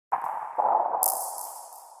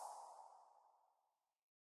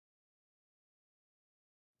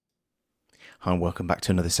Hi and welcome back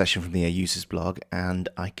to another session from the Users blog, and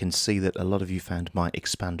I can see that a lot of you found my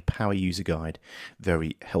Xpand2 user guide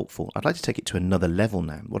very helpful. I'd like to take it to another level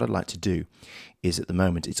now. What I'd like to do is, at the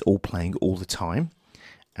moment, it's all playing all the time,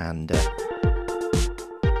 and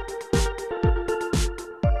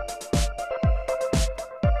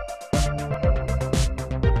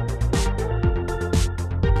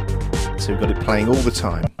so we've got it playing all the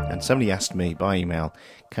time. And somebody asked me by email,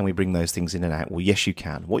 can we bring those things in and out? Well, yes you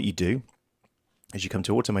can. What you do is you come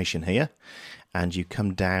to automation here and you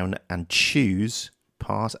come down and choose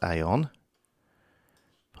part A on,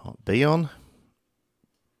 part B on,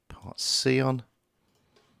 part C on,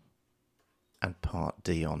 and part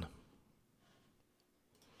D on.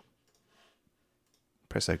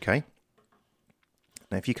 Press OK.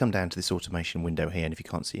 Now if you come down to this automation window here, and if you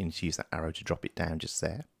can't see, you need to use that arrow to drop it down just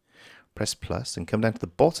there. Press plus and come down to the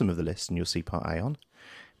bottom of the list and you'll see part A on.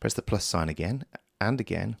 Press the plus sign again and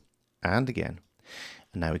again and again.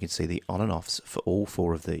 And now we can see the on and offs for all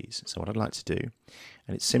four of these. So what I'd like to do,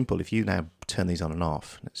 and it's simple, if you now turn these on and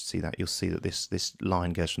off, let's see that, you'll see that this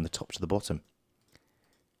line goes from the top to the bottom.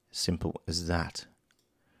 Simple as that.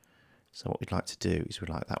 So what we'd like to do is we'd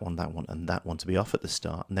like that one, and that one to be off at the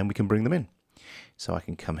start, and then we can bring them in. So I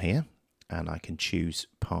can come here and I can choose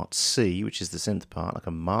part C, which is the synth part. I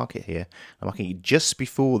can mark it here. I'm marking it just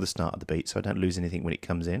before the start of the beat so I don't lose anything when it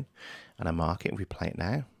comes in. And I mark it, and we play it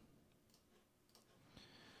now.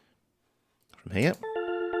 From here.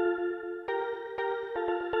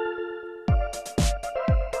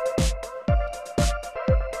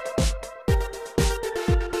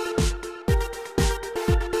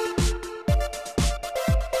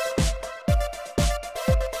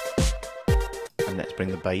 And let's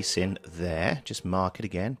bring the bass in there. Just mark it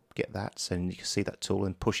again, get that, so you can see that tool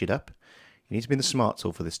and push it up. You need to be in the smart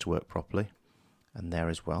tool for this to work properly. And there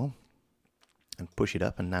as well. And push it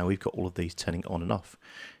up, and now we've got all of these turning on and off.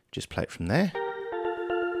 Just play it from there.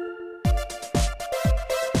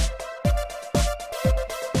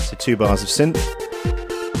 So 2 bars of synth.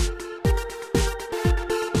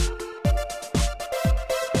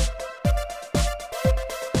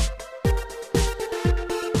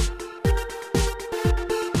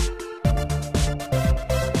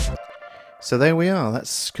 So there we are.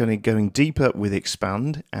 That's kind of going deeper with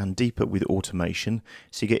Xpand and deeper with automation,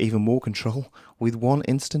 so you get even more control with one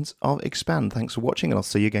instance of Xpand. Thanks for watching, and I'll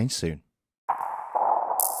see you again soon.